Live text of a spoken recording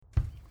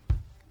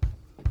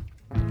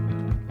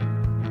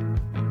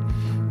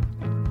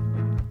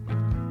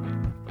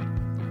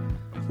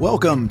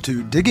Welcome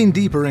to Digging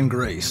Deeper in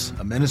Grace,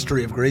 a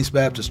ministry of Grace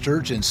Baptist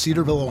Church in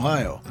Cedarville,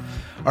 Ohio.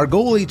 Our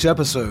goal each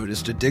episode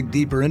is to dig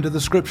deeper into the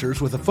Scriptures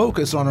with a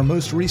focus on our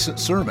most recent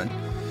sermon.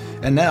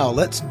 And now,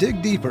 let's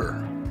dig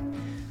deeper.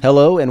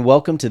 Hello, and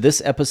welcome to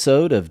this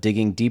episode of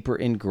Digging Deeper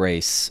in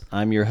Grace.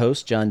 I'm your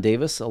host, John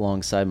Davis,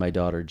 alongside my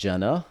daughter,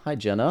 Jenna. Hi,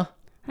 Jenna.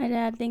 Hi,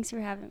 Dad. Thanks for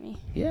having me.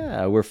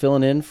 Yeah, we're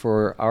filling in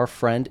for our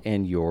friend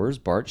and yours,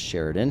 Bart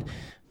Sheridan.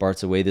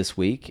 Bart's away this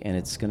week, and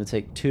it's going to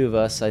take two of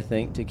us, I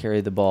think, to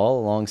carry the ball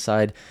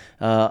alongside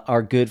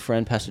our good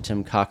friend, Pastor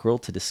Tim Cockrell,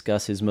 to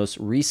discuss his most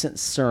recent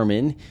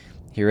sermon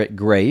here at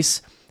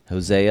Grace,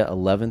 Hosea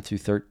 11 through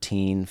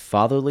 13,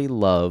 Fatherly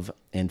Love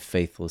and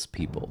Faithless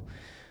People.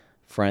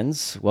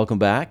 Friends, welcome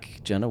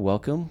back. Jenna,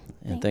 welcome.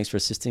 And thanks for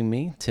assisting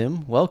me.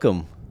 Tim,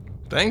 welcome.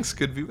 Thanks.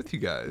 Good to be with you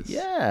guys.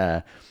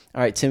 Yeah.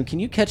 All right, Tim, can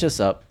you catch us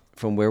up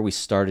from where we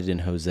started in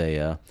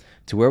Hosea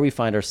to where we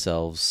find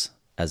ourselves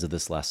as of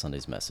this last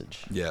Sunday's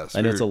message? Yes.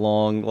 I know it's a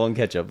long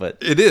catch up, but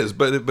it is,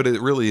 but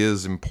it really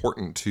is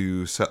important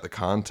to set the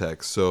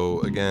context. So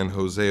again,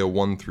 Hosea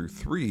 1 through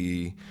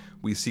 3,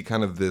 we see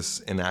kind of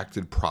this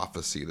enacted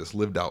prophecy, this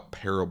lived out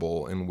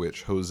parable in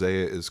which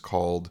Hosea is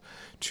called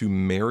to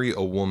marry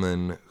a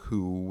woman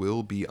who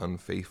will be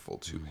unfaithful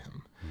to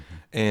him.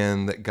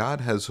 And that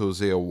God has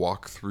Hosea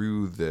walk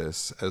through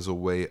this as a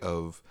way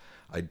of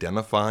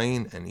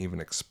identifying and even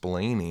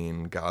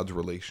explaining God's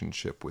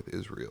relationship with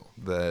Israel,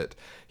 that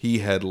he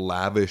had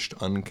lavished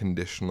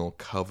unconditional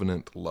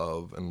covenant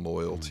love and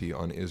loyalty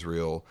on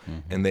Israel,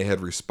 and they had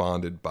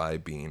responded by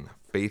being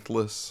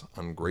faithless,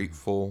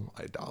 ungrateful,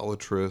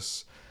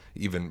 idolatrous,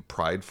 even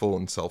prideful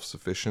and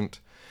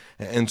self-sufficient.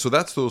 And so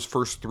that's those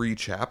first three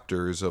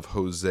chapters of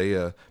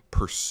Hosea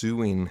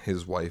pursuing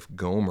his wife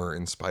Gomer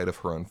in spite of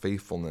her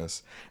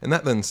unfaithfulness. And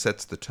that then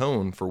sets the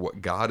tone for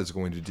what God is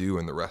going to do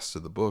in the rest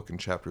of the book in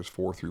chapters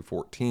 4 through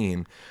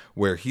 14,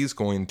 where he's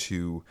going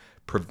to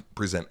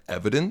present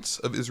evidence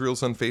of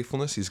Israel's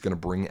unfaithfulness. He's going to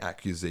bring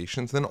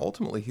accusations. Then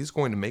ultimately, he's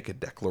going to make a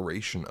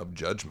declaration of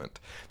judgment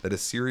that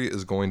Assyria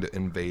is going to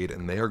invade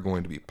and they are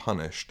going to be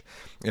punished.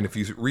 And if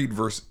you read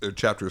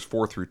chapters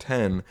 4 through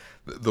 10,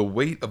 the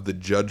weight of the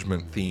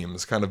judgment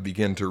themes kind of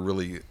begin to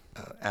really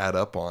add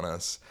up on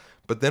us.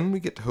 But then when we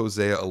get to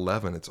Hosea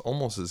 11, it's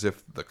almost as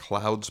if the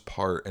clouds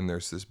part and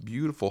there's this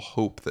beautiful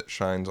hope that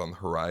shines on the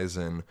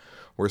horizon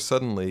where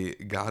suddenly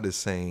God is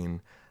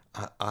saying,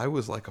 I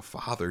was like a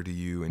father to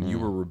you and you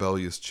were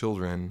rebellious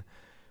children,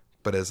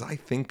 but as I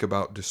think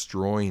about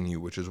destroying you,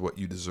 which is what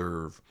you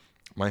deserve,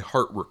 my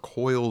heart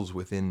recoils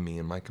within me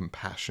and my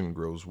compassion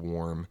grows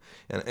warm.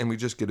 And we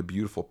just get a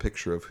beautiful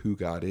picture of who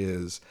God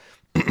is.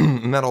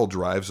 And that all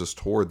drives us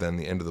toward then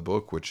the end of the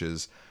book, which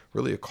is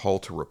really a call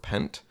to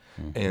repent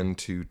and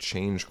to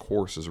change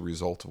course as a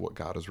result of what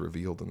God has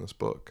revealed in this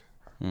book.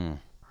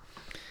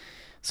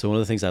 So one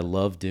of the things I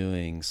love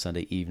doing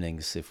Sunday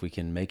evenings, if we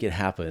can make it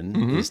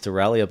happen, is to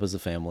rally up as a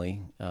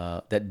family.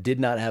 That did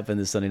not happen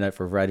this Sunday night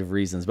for a variety of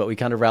reasons, but we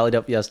kind of rallied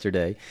up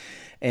yesterday.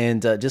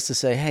 And just to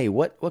say, hey,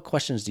 what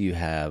questions do you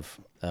have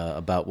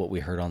about what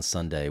we heard on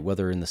Sunday,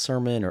 whether in the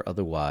sermon or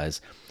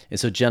otherwise? And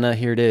so, Jenna,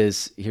 here it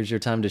is. Here's your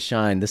time to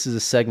shine. This is a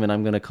segment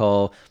I'm going to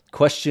call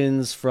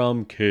Questions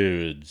from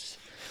Kids.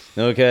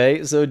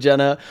 Okay, so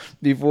Jenna,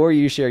 before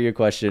you share your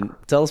question,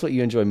 tell us what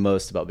you enjoy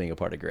most about being a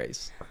part of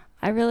Grace.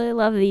 I really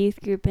love the youth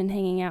group and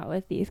hanging out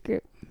with the youth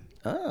group.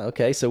 Oh,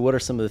 okay. So what are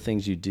some of the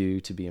things you do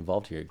to be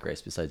involved here at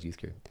Grace besides youth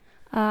group?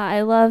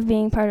 I love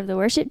being part of the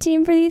worship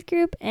team for the youth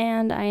group,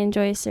 and I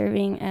enjoy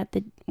serving at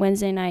the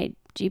Wednesday night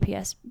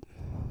GPS.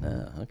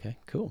 Okay,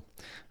 cool.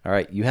 All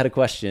right, you had a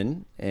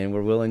question, and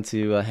we're willing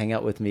to hang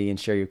out with me and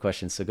share your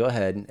question. So go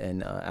ahead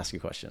and ask your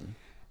question.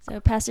 So,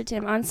 Pastor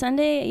Tim, on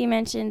Sunday you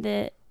mentioned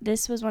that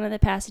this was one of the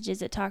passages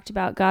that talked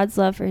about God's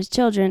love for his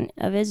children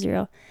of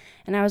Israel,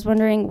 and I was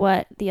wondering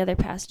what the other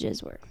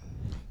passages were.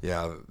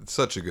 Yeah,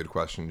 such a good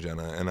question,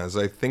 Jenna. And as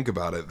I think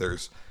about it,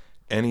 there's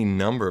any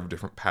number of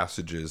different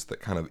passages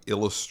that kind of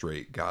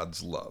illustrate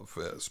God's love,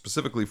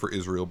 specifically for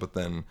Israel, but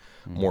then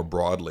more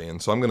broadly.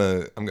 And so I'm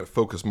gonna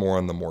focus more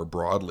on the more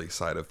broadly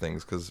side of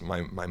things because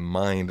my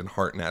mind and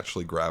heart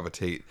naturally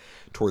gravitate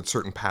towards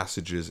certain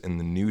passages in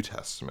the New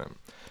Testament.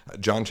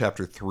 John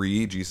chapter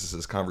 3,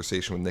 Jesus'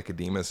 conversation with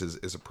Nicodemus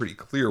is a pretty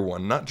clear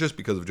one, not just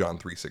because of John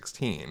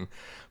 3:16,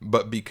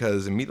 but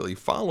because immediately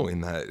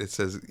following that, it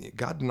says,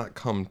 God did not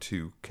come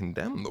to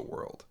condemn the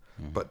world,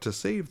 but to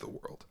save the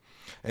world.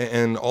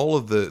 And all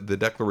of the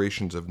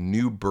declarations of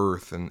new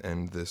birth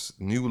and this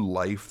new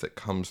life that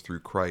comes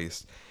through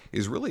Christ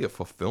is really a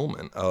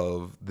fulfillment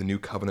of the new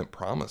covenant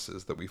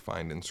promises that we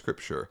find in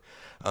Scripture.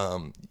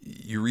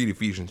 You read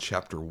Ephesians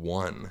chapter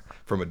 1,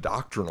 from a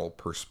doctrinal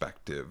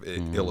perspective,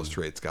 it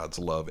illustrates God's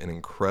love in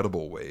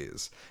incredible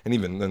ways. And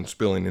even then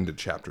spilling into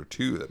chapter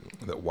 2,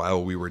 that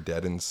while we were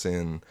dead in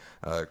sin,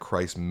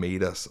 Christ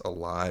made us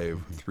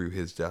alive through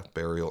his death,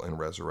 burial, and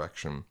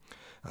resurrection.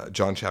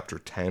 John chapter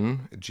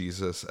 10,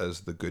 Jesus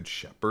as the good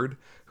shepherd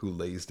who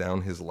lays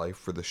down his life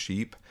for the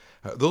sheep.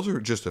 Those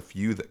are just a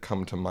few that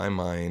come to my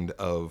mind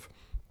of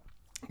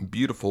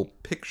beautiful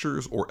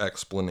pictures or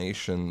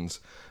explanations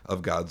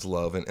of God's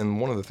love. And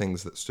one of the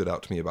things that stood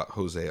out to me about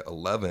Hosea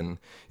 11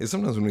 is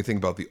sometimes when we think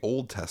about the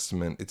Old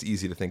Testament, it's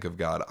easy to think of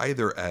God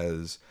either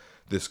as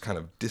this kind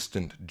of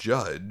distant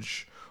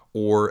judge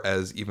or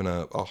as even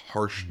a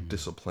harsh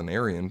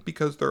disciplinarian,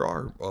 because there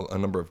are a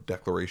number of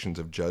declarations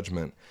of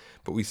judgment.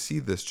 But we see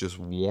this just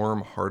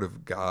warm heart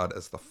of God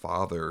as the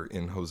Father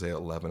in Hosea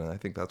 11, and I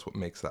think that's what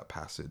makes that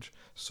passage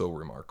so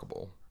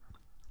remarkable.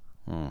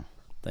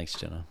 Thanks,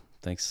 Jenna.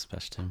 Thanks,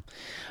 Pastor Tim.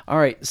 All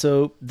right,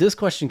 so this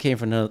question came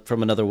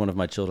from another one of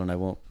my children. I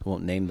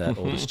won't name that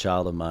oldest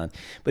child of mine,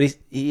 but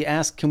he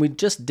asked, can we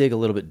just dig a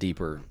little bit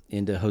deeper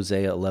into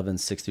Hosea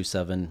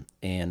 11:6-7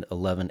 and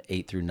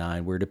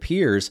 11:8-9, where it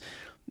appears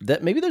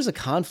that maybe there's a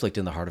conflict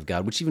in the heart of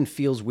God, which even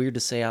feels weird to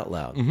say out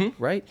loud,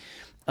 right?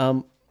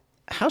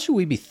 How should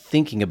we be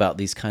thinking about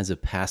these kinds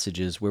of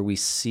passages where we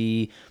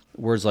see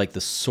words like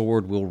the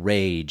sword will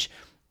rage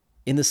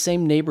in the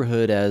same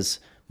neighborhood as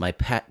my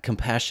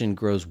compassion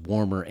grows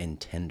warmer and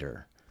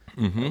tender?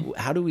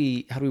 How do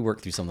we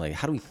work through something like that?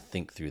 How do we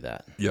think through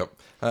that? Yep.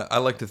 I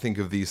like to think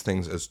of these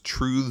things as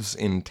truths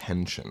in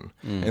tension.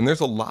 And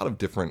there's a lot of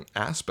different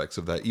aspects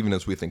of that, even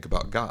as we think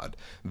about God,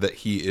 that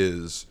he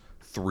is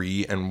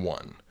 3 and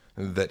 1,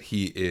 that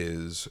he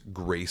is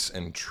grace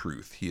and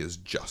truth, he is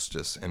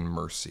justice and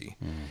mercy,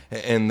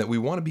 and that we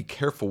want to be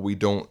careful we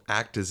don't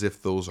act as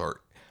if those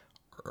are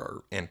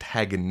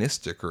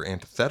antagonistic or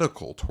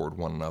antithetical toward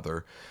one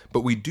another,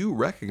 but we do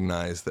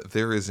recognize that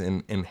there is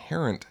an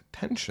inherent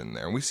tension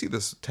there. And we see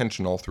this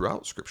tension all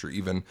throughout Scripture,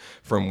 even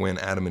from when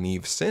Adam and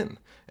Eve sin,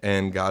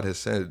 and God has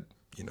said,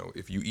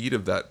 if you eat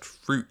of that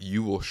fruit,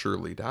 you will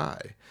surely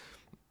die.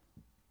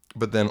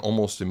 But then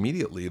almost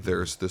immediately,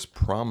 there's this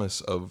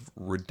promise of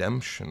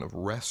redemption, of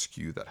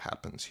rescue that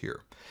happens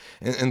here.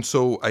 And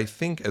so I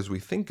think as we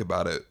think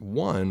about it,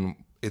 one,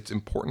 it's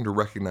important to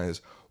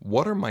recognize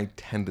what are my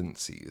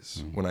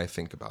tendencies when I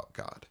think about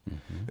God?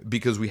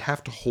 Because we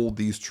have to hold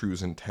these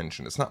truths in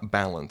tension. It's not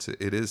balance,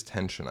 it is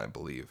tension, I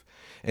believe.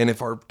 And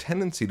if our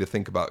tendency to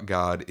think about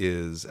God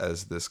is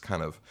as this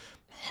kind of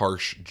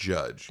harsh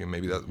judge,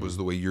 maybe that was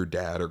the way your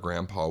dad or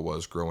grandpa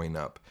was growing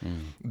up,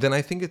 then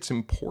I think it's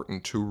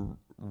important to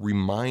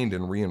remind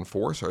and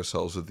reinforce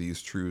ourselves of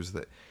these truths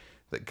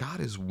that God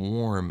is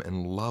warm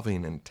and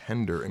loving and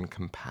tender and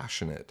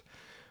compassionate.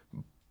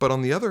 But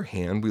on the other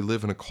hand, we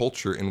live in a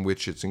culture in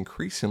which it's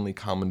increasingly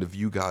common to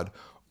view God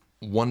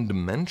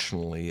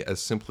one-dimensionally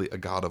as simply a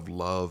God of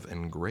love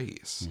and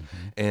grace,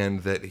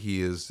 and that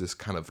he is this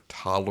kind of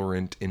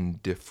tolerant,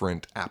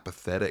 indifferent,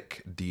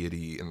 apathetic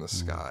deity in the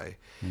sky.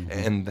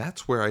 And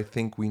that's where I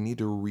think we need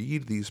to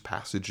read these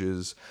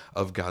passages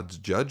of God's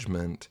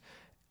judgment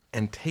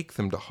and take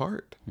them to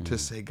heart, to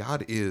say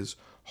God is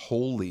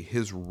holy,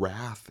 his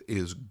wrath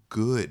is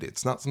good.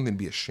 It's not something to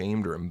be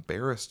ashamed or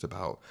embarrassed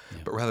about,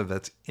 but rather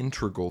that's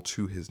integral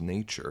to his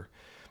nature.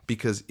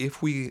 Because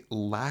if we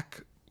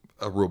lack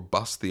a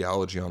robust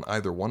theology on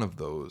either one of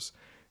those,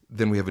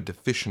 then we have a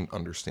deficient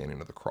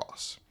understanding of the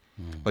cross.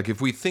 Like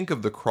if we think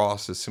of the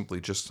cross as simply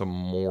just a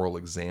moral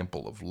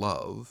example of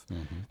love,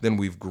 then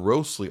we've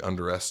grossly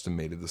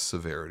underestimated the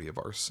severity of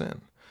our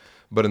sin.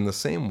 But in the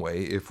same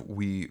way, if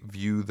we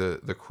view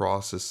the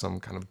cross as some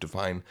kind of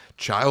divine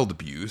child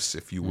abuse,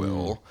 if you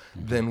will,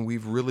 then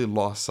we've really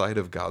lost sight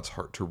of God's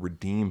heart to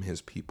redeem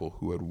his people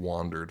who had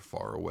wandered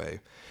far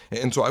away.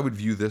 And so I would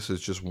view this as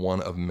just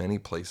one of many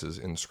places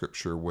in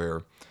Scripture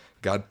where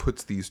God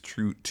puts these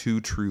two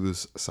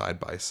truths side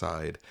by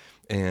side,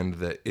 and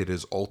that it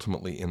is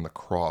ultimately in the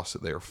cross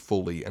that they are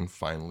fully and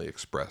finally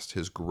expressed,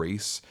 his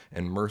grace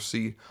and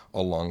mercy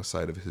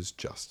alongside of his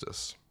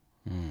justice.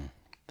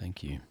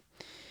 Thank you.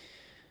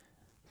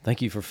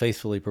 Thank you for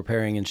faithfully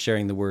preparing and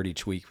sharing the word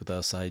each week with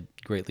us. I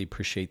greatly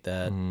appreciate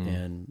that.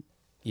 And,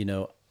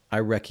 I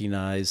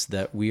recognize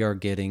that we are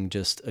getting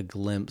just a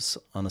glimpse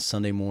on a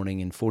Sunday morning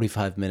in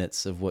 45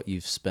 minutes of what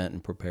you've spent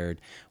and prepared.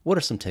 What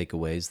are some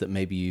takeaways that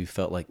maybe you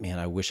felt like, man,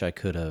 I wish I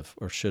could have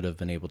or should have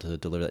been able to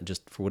deliver that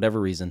just for whatever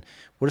reason?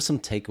 What are some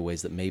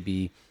takeaways that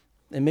maybe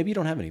you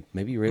don't have any,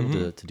 maybe you're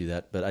able to do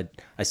that. But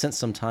I sense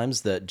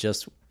sometimes that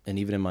just, and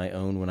even in my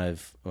own, when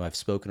I've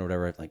spoken or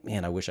whatever, I'm like,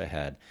 man, I wish I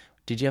had.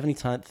 Did you have any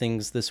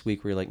things this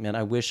week where you're like, man,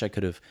 I wish I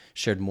could have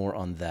shared more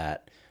on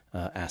that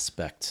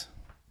aspect?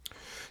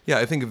 Yeah,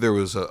 I think if there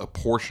was a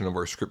portion of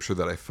our Scripture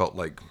that I felt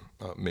like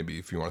maybe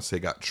if you want to say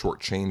got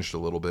shortchanged a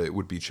little bit, it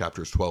would be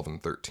chapters 12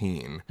 and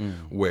 13,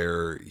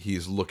 where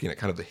he's looking at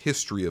kind of the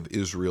history of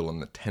Israel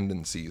and the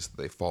tendencies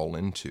that they fall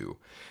into.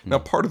 Now,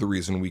 part of the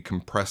reason we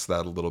compress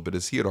that a little bit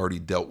is he had already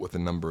dealt with a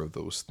number of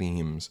those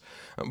themes.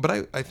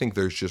 But I think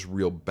there's just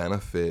real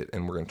benefit,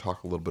 and we're going to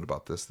talk a little bit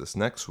about this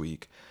next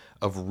week,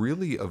 of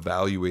really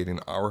evaluating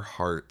our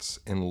hearts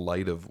in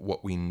light of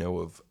what we know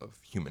of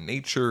human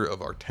nature,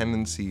 of our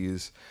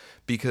tendencies,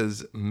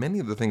 because many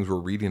of the things we're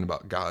reading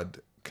about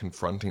God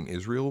confronting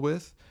Israel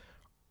with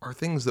are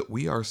things that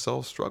we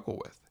ourselves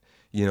struggle with.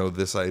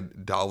 This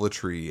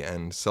idolatry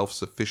and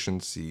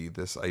self-sufficiency,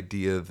 this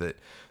idea that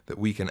that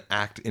we can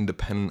act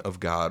independent of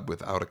God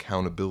without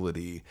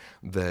accountability,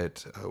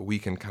 that we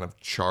can kind of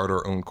chart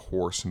our own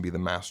course and be the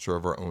master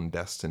of our own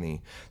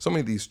destiny. So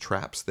many of these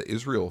traps that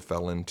Israel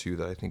fell into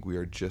that I think we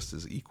are just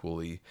as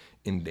equally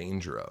in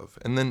danger of.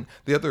 And then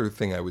the other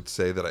thing I would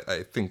say that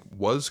I think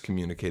was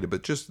communicated,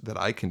 but just that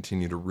I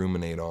continue to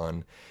ruminate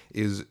on,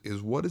 is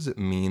what does it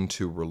mean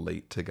to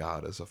relate to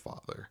God as a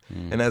father?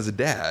 And as a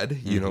dad,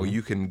 you know,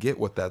 you can get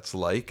what that's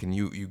like, and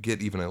you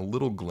get even a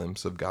little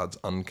glimpse of God's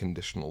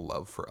unconditional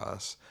love for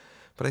us.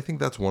 But I think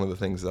that's one of the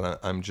things that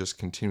I'm just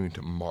continuing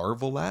to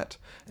marvel at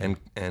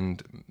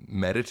and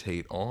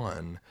meditate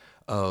on,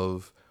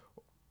 of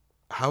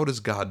how does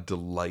God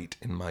delight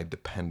in my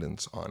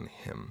dependence on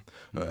him?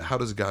 How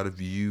does God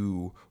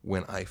view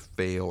when I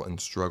fail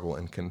and struggle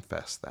and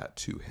confess that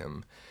to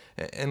him?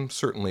 And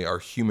certainly our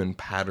human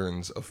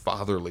patterns of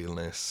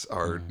fatherliness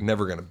are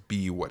never going to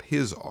be what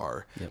his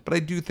are. Yep. But I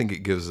do think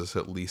it gives us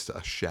at least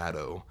a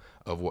shadow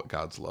of what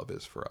God's love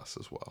is for us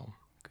as well.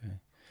 Okay.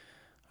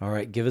 All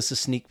right. Give us a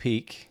sneak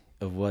peek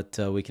of what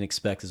we can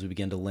expect as we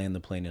begin to land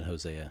the plane in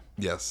Hosea.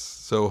 Yes.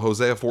 So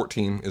Hosea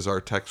 14 is our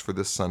text for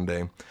this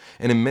Sunday.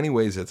 And in many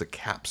ways, it's a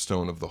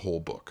capstone of the whole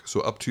book. So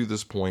up to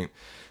this point,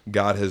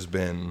 God has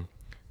been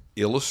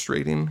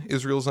illustrating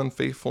Israel's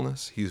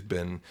unfaithfulness. He's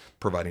been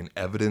providing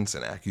evidence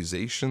and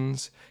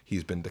accusations.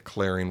 He's been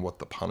declaring what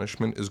the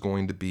punishment is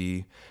going to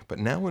be. But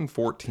now in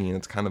 14,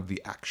 it's kind of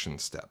the action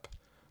step.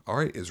 All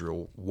right,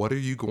 Israel, what are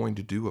you going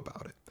to do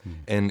about it?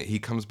 And he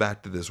comes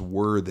back to this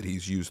word that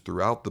he's used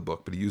throughout the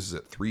book, but he uses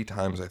it 3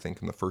 times, I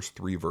think, in the first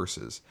 3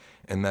 verses.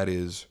 And that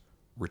is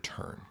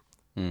return,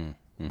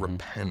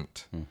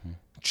 repent,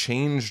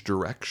 change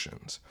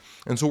directions.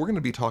 And so we're going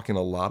to be talking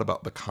a lot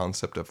about the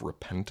concept of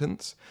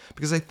repentance,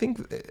 because I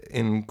think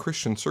in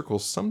Christian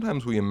circles,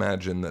 sometimes we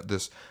imagine that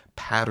this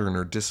pattern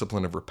or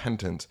discipline of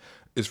repentance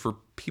is for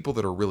people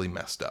that are really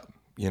messed up,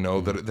 you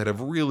know, that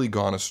have really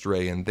gone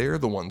astray, and they're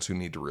the ones who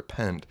need to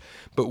repent.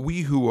 But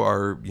we who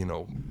are, you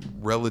know,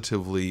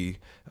 relatively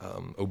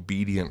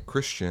obedient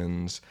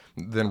Christians,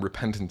 then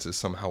repentance is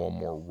somehow a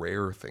more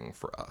rare thing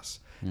for us.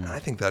 And I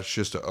think that's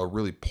just a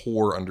really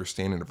poor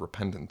understanding of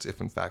repentance, if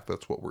in fact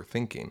that's what we're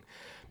thinking.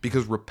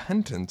 Because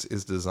repentance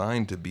is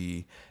designed to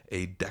be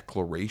a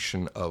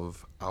declaration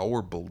of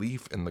our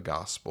belief in the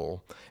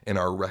gospel and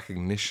our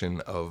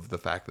recognition of the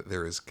fact that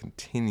there is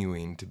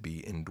continuing to be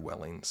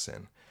indwelling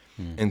sin.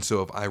 And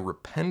so if I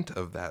repent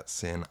of that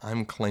sin,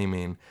 I'm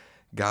claiming,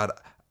 God,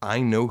 I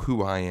know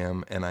who I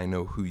am, and I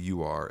know who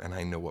you are, and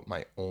I know what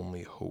my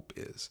only hope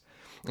is.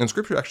 And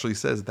Scripture actually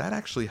says that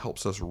actually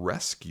helps us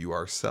rescue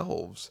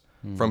ourselves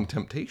from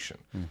temptation,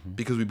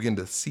 because we begin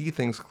to see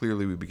things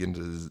clearly, we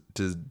begin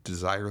to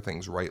desire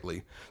things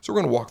rightly. So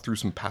we're going to walk through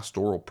some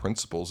pastoral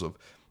principles of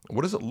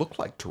what does it look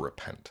like to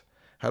repent?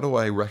 How do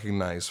I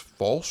recognize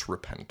false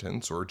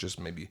repentance, or just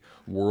maybe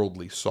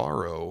worldly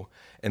sorrow,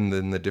 and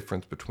then the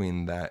difference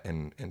between that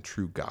and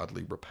true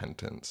godly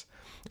repentance?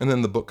 And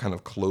then the book kind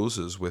of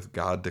closes with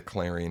God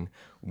declaring,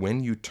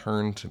 when you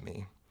turn to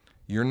me,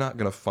 you're not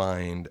going to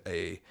find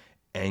a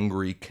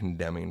angry,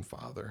 condemning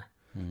father.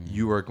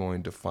 You are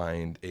going to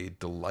find a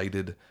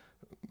delighted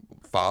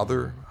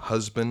father,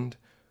 husband,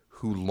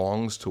 who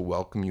longs to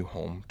welcome you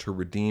home, to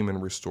redeem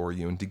and restore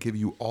you, and to give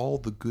you all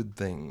the good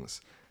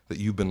things that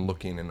you've been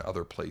looking in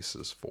other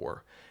places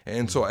for.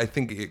 And so I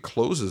think it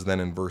closes then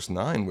in verse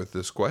 9 with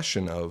this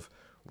question of,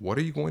 what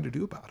are you going to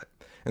do about it?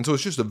 And so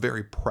it's just a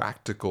very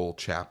practical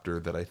chapter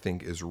that I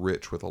think is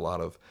rich with a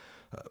lot of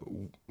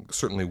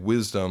certainly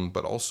wisdom,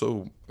 but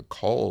also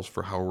calls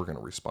for how we're going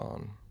to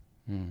respond.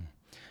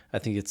 I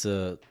think it's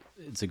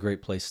a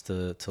great place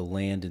to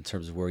land in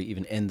terms of where we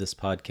even end this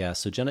podcast.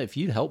 So Jenna, if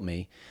you'd help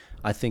me,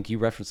 I think you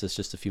referenced this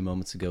just a few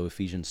moments ago,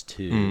 Ephesians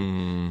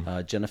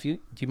 2. Jenna, do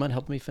you mind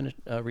helping me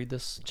read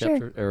this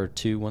chapter, or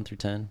 2, 1 through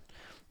 10?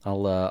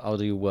 I'll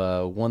do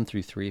 1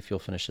 through 3 if you'll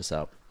finish this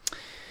out.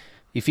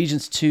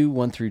 Ephesians 2,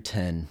 1 through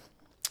 10.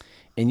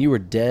 And you were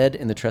dead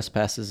in the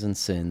trespasses and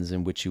sins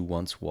in which you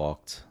once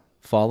walked,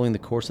 following the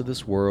course of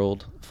this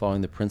world,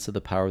 following the prince of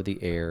the power of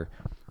the air,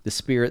 the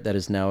spirit that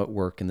is now at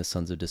work in the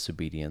sons of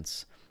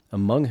disobedience,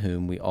 among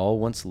whom we all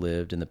once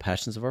lived in the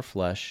passions of our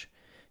flesh,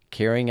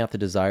 carrying out the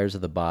desires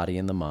of the body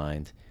and the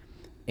mind,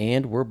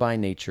 and were by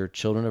nature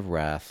children of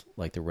wrath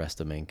like the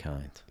rest of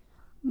mankind.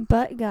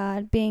 But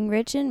God, being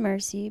rich in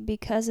mercy,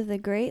 because of the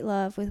great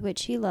love with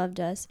which he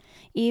loved us,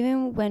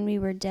 even when we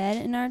were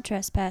dead in our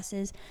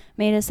trespasses,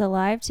 made us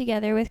alive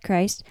together with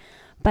Christ.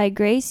 By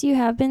grace you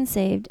have been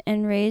saved,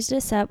 and raised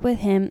us up with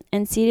him,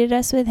 and seated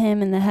us with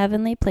him in the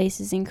heavenly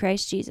places in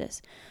Christ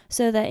Jesus,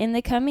 so that in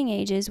the coming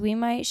ages we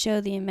might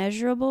show the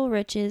immeasurable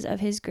riches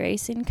of his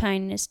grace and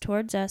kindness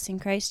towards us in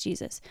Christ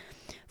Jesus.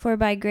 For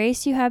by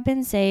grace you have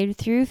been saved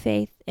through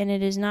faith, and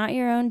it is not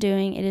your own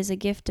doing, it is a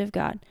gift of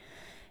God,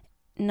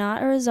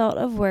 not a result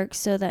of works,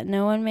 so that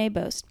no one may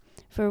boast.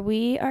 For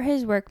we are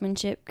his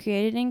workmanship,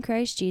 created in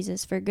Christ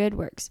Jesus for good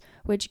works,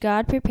 which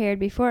God prepared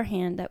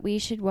beforehand that we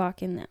should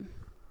walk in them.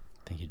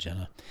 Thank you,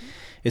 Jenna.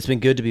 It's been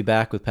good to be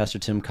back with Pastor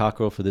Tim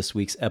Cockrell for this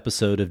week's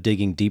episode of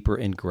Digging Deeper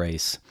in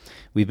Grace.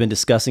 We've been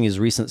discussing his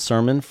recent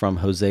sermon from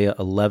Hosea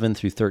 11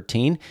 through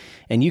 13,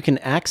 and you can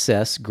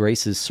access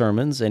Grace's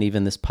sermons and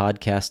even this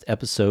podcast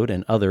episode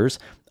and others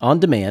on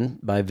demand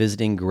by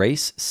visiting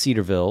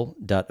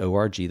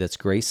gracecedarville.org. That's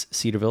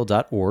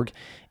gracecedarville.org,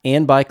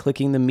 and by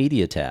clicking the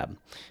Media tab.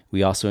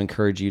 We also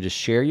encourage you to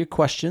share your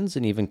questions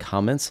and even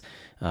comments.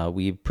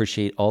 We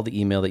appreciate all the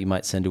email that you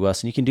might send to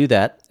us, and you can do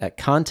that at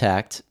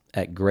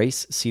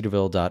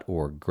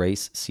contact@gracecedarville.org,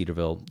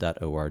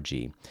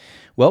 gracecedarville.org.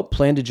 Well,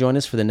 plan to join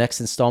us for the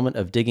next installment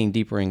of Digging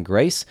Deeper in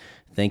Grace.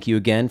 Thank you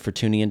again for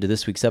tuning into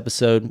this week's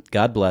episode.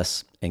 God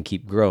bless, and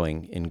keep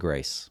growing in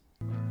grace.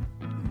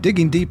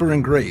 Digging Deeper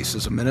in Grace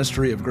is a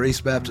ministry of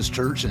Grace Baptist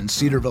Church in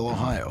Cedarville,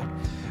 Ohio.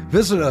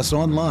 Visit us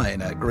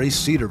online at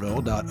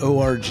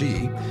gracecedarville.org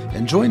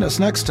and join us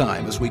next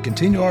time as we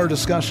continue our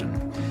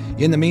discussion.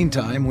 In the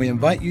meantime, we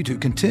invite you to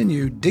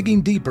continue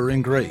digging deeper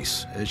in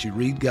grace as you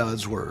read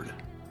God's Word.